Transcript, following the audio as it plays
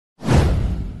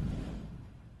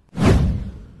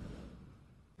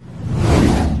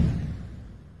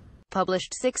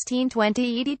Published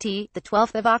 16:20 EDT, the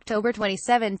 12th of October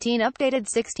 2017. Updated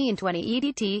 16:20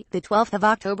 EDT, the 12th of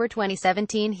October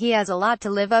 2017. He has a lot to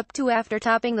live up to after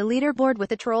topping the leaderboard with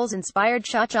the Trolls-inspired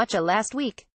Cha-Cha-Cha last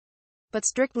week. But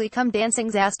Strictly Come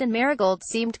Dancing's Aston Marigold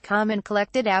seemed calm and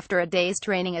collected after a day's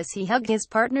training as he hugged his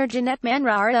partner Janette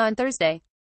on Thursday.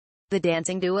 The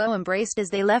dancing duo embraced as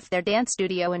they left their dance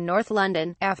studio in North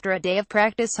London, after a day of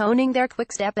practice honing their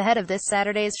quick step ahead of this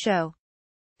Saturday's show.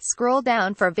 Scroll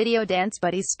down for video. Dance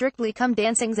buddies Strictly Come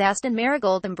Dancing's Aston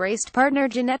Marigold embraced partner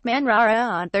Janette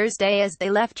on Thursday as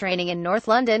they left training in North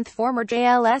London. Former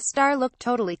JLS star looked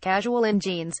totally casual in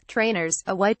jeans, trainers,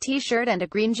 a white t-shirt and a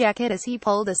green jacket as he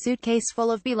pulled a suitcase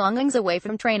full of belongings away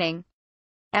from training.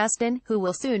 Aston, who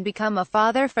will soon become a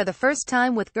father for the first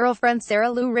time with girlfriend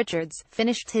Sarah Lou Richards,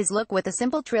 finished his look with a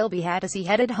simple trilby hat as he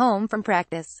headed home from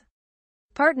practice.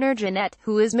 Partner Janette,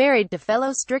 who is married to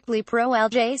fellow Strictly pro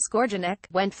LJ Skorjanek,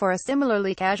 went for a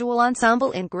similarly casual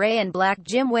ensemble in grey and black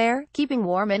gym wear, keeping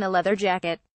warm in a leather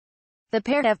jacket. The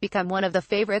pair have become one of the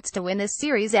favorites to win this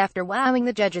series after wowing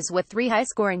the judges with 3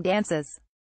 high-scoring dances.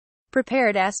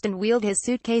 Prepared, Aston wheeled his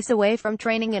suitcase away from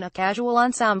training in a casual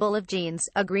ensemble of jeans,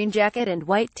 a green jacket and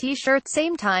white t-shirt.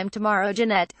 Same time tomorrow.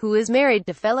 Janette, who is married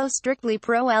to fellow Strictly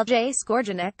pro LJ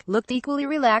Skorjanek, looked equally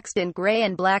relaxed in grey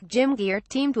and black gym gear,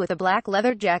 teamed with a black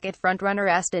leather jacket. Frontrunner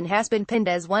Aston has been pinned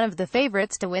as one of the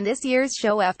favorites to win this year's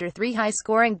show after 3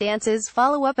 high-scoring dances.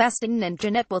 Follow-up: Aston and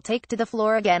Janette will take to the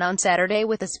floor again on Saturday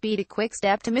with a speedy quick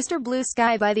step to Mr. Blue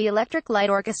Sky by the Electric Light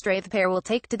Orchestra. The pair will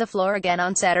take to the floor again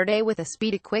on Saturday with a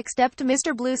speedy quick step to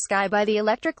Mr. Blue Sky by the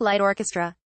Electric Light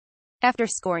Orchestra. After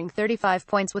scoring 35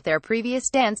 points with their previous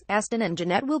dance, Aston and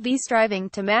Janette will be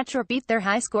striving to match or beat their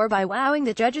high score by wowing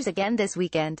the judges again this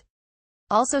weekend.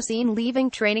 Also seen leaving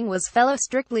training was fellow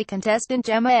Strictly contestant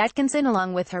Gemma Atkinson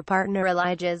along with her partner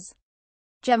Elijah's.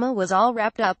 Gemma was all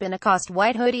wrapped up in a cost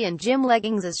white hoodie and gym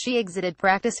leggings as she exited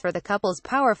practice for the couple's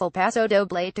powerful Paso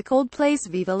Doble to Coldplay's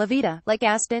Viva La Vida. Like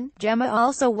Aston, Gemma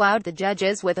also wowed the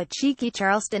judges with a cheeky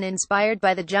Charleston inspired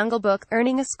by the Jungle Book,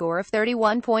 earning a score of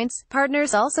 31 points.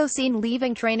 Partners also seen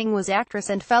leaving training was actress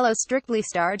and fellow Strictly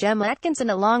star Gemma Atkinson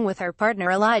along with her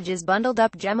partner Elijah's. Bundled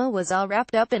up, Gemma was all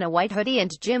wrapped up in a white hoodie and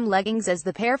gym leggings as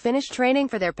the pair finished training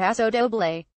for their Paso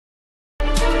Doble.